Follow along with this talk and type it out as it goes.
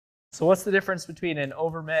So what's the difference between an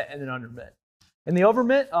overmitt and an undermitt? In the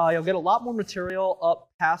overmitt, you'll get a lot more material up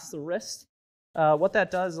past the wrist. What that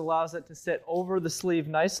does allows it to sit over the sleeve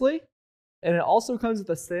nicely, and it also comes with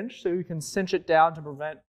a cinch, so you can cinch it down to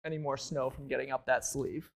prevent any more snow from getting up that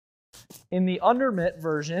sleeve. In the undermitt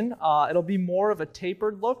version, it'll be more of a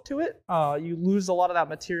tapered look to it. You lose a lot of that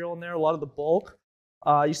material in there, a lot of the bulk.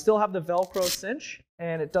 You still have the Velcro cinch,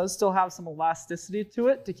 and it does still have some elasticity to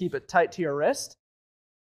it to keep it tight to your wrist,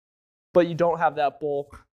 but you don't have that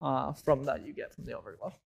bulk that you get from the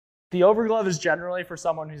overglove. The overglove is generally for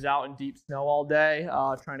someone who's out in deep snow all day,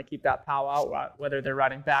 trying to keep that pow out, whether they're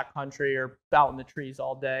riding backcountry or out in the trees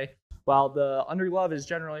all day, while the underglove is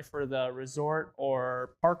generally for the resort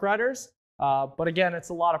or park riders. But again, it's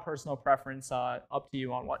a lot of personal preference, up to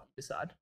you on what you decide.